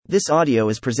This audio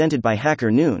is presented by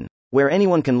Hacker Noon, where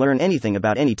anyone can learn anything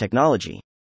about any technology.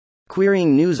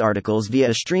 Querying news articles via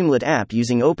a Streamlit app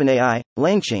using OpenAI,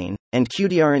 Langchain, and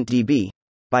Qdrant DB.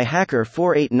 By Hacker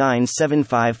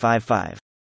 4897555.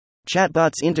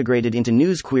 Chatbots integrated into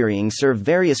news querying serve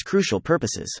various crucial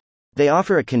purposes. They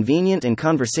offer a convenient and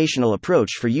conversational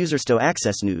approach for users to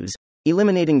access news,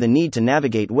 eliminating the need to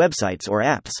navigate websites or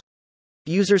apps.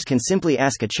 Users can simply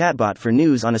ask a chatbot for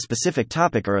news on a specific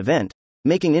topic or event,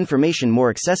 making information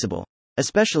more accessible,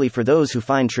 especially for those who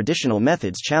find traditional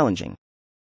methods challenging.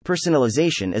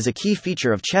 Personalization is a key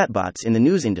feature of chatbots in the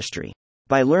news industry.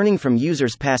 By learning from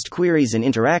users' past queries and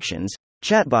interactions,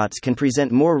 chatbots can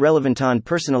present more relevant and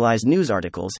personalized news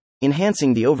articles,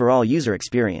 enhancing the overall user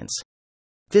experience.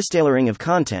 This tailoring of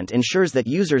content ensures that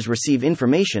users receive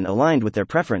information aligned with their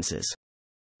preferences.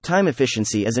 Time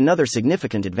efficiency is another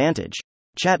significant advantage.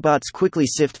 Chatbots quickly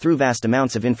sift through vast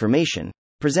amounts of information,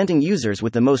 presenting users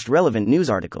with the most relevant news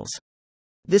articles.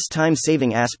 This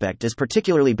time-saving aspect is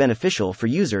particularly beneficial for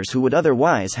users who would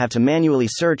otherwise have to manually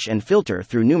search and filter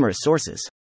through numerous sources.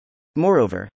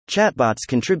 Moreover, chatbots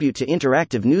contribute to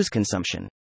interactive news consumption.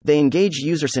 They engage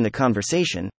users in a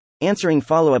conversation, answering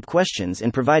follow-up questions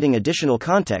and providing additional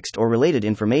context or related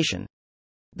information.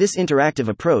 This interactive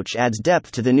approach adds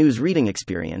depth to the news reading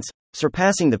experience,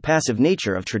 surpassing the passive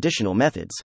nature of traditional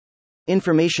methods.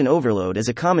 Information overload is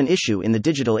a common issue in the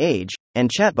digital age, and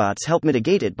chatbots help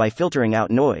mitigate it by filtering out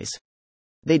noise.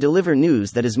 They deliver news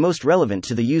that is most relevant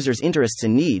to the user's interests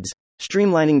and needs,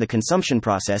 streamlining the consumption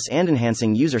process and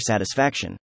enhancing user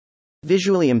satisfaction.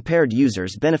 Visually impaired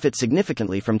users benefit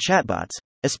significantly from chatbots,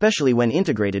 especially when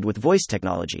integrated with voice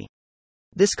technology.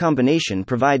 This combination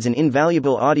provides an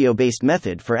invaluable audio-based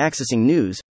method for accessing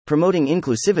news, promoting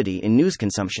inclusivity in news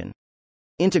consumption.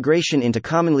 Integration into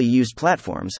commonly used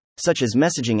platforms, such as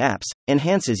messaging apps,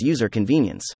 enhances user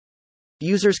convenience.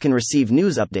 Users can receive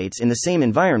news updates in the same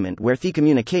environment where they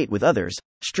communicate with others,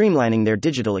 streamlining their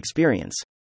digital experience.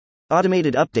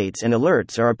 Automated updates and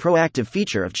alerts are a proactive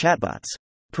feature of chatbots.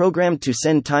 Programmed to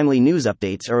send timely news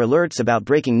updates or alerts about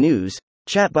breaking news,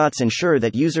 chatbots ensure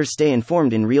that users stay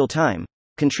informed in real time,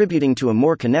 contributing to a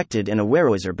more connected and aware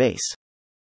user base.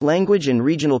 Language and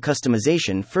regional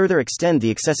customization further extend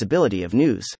the accessibility of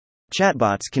news.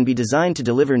 Chatbots can be designed to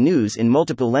deliver news in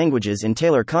multiple languages and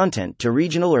tailor content to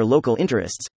regional or local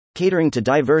interests, catering to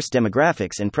diverse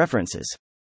demographics and preferences.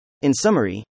 In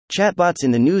summary, chatbots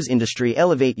in the news industry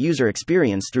elevate user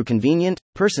experience through convenient,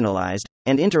 personalized,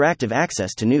 and interactive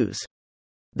access to news.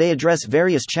 They address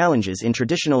various challenges in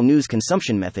traditional news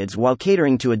consumption methods while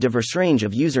catering to a diverse range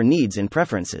of user needs and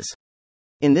preferences.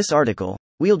 In this article,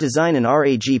 we'll design an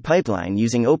RAG pipeline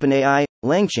using OpenAI,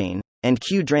 Langchain, and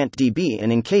Qdrant DB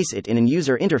and encase it in a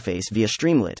user interface via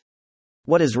Streamlit.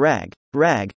 What is RAG?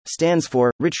 RAG stands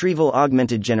for Retrieval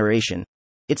Augmented Generation.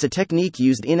 It's a technique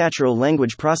used in natural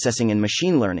language processing and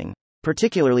machine learning,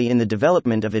 particularly in the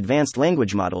development of advanced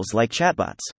language models like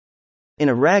chatbots. In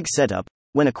a RAG setup,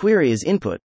 when a query is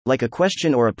input, like a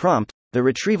question or a prompt, the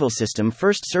retrieval system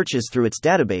first searches through its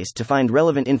database to find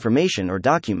relevant information or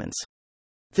documents.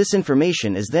 This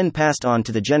information is then passed on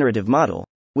to the generative model,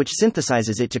 which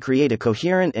synthesizes it to create a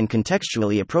coherent and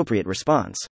contextually appropriate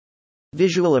response.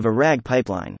 Visual of a RAG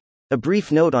pipeline. A brief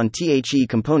note on THE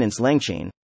components. Langchain.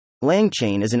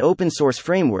 Langchain is an open-source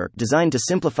framework designed to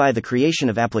simplify the creation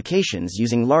of applications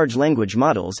using large language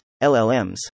models,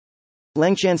 LLMs.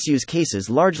 Langchain's use cases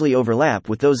largely overlap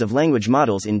with those of language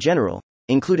models in general,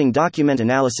 including document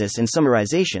analysis and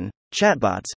summarization,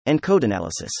 chatbots, and code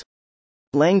analysis.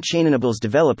 Langchain enables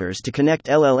developers to connect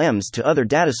LLMs to other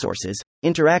data sources,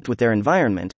 interact with their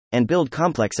environment, and build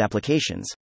complex applications.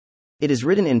 It is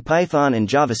written in Python and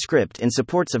JavaScript and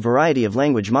supports a variety of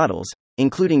language models,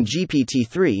 including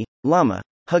GPT-3, Llama,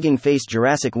 Hugging Face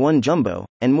Jurassic 1 Jumbo,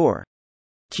 and more.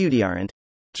 Qdrant.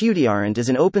 Qdrant is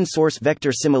an open-source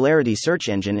vector similarity search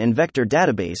engine and vector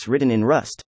database written in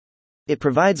Rust. It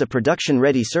provides a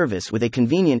production-ready service with a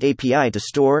convenient API to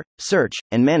store, search,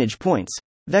 and manage points,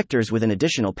 vectors with an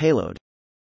additional payload.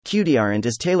 Qdrant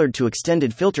is tailored to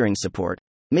extended filtering support,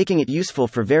 making it useful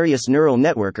for various neural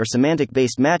network or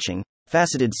semantic-based matching,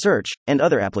 faceted search, and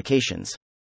other applications.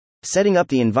 Setting up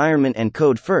the environment and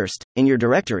code first. In your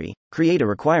directory, create a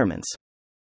requirements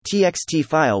txt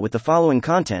file with the following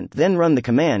content, then run the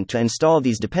command to install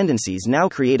these dependencies. Now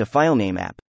create a filename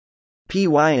app. Py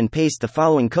and paste the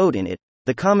following code in it.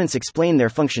 The comments explain their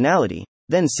functionality,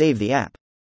 then save the app.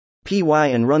 Py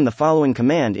and run the following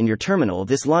command in your terminal.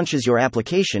 This launches your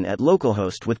application at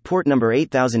localhost with port number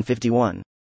 8051.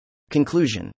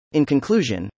 Conclusion. In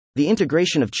conclusion, The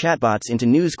integration of chatbots into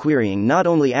news querying not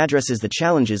only addresses the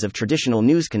challenges of traditional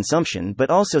news consumption but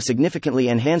also significantly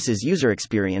enhances user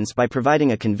experience by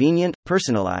providing a convenient,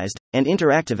 personalized, and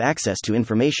interactive access to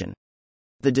information.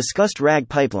 The discussed RAG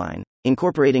pipeline,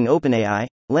 incorporating OpenAI,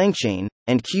 Langchain,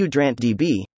 and Qdrant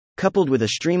DB, coupled with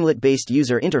a Streamlit-based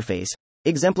user interface,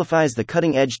 exemplifies the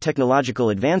cutting-edge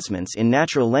technological advancements in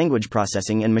natural language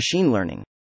processing and machine learning.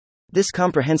 This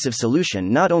comprehensive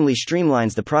solution not only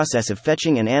streamlines the process of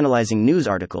fetching and analyzing news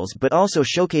articles but also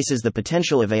showcases the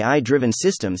potential of AI-driven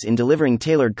systems in delivering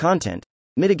tailored content,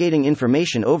 mitigating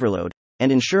information overload, and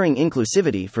ensuring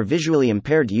inclusivity for visually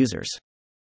impaired users.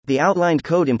 The outlined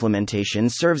code implementation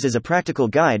serves as a practical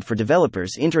guide for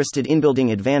developers interested in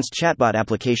building advanced chatbot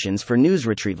applications for news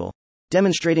retrieval,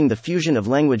 demonstrating the fusion of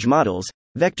language models,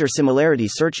 vector similarity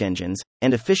search engines,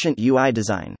 and efficient UI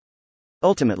design.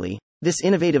 Ultimately, this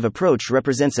innovative approach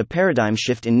represents a paradigm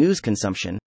shift in news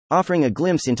consumption, offering a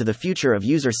glimpse into the future of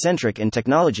user-centric and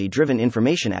technology-driven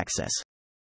information access.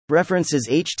 References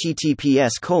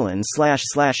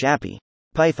https://appy.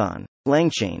 Python.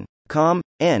 Langchain. Com.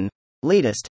 N.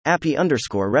 Latest.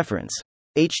 appy_reference.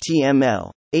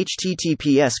 HTML.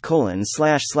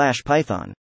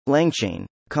 https://python. Langchain.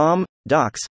 Com.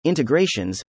 Docs.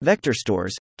 Integrations. Vector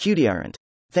stores. Qdrant.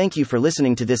 Thank you for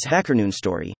listening to this HackerNoon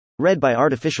story, read by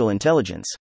Artificial Intelligence.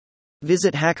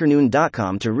 Visit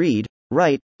hackernoon.com to read,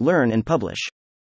 write, learn, and publish.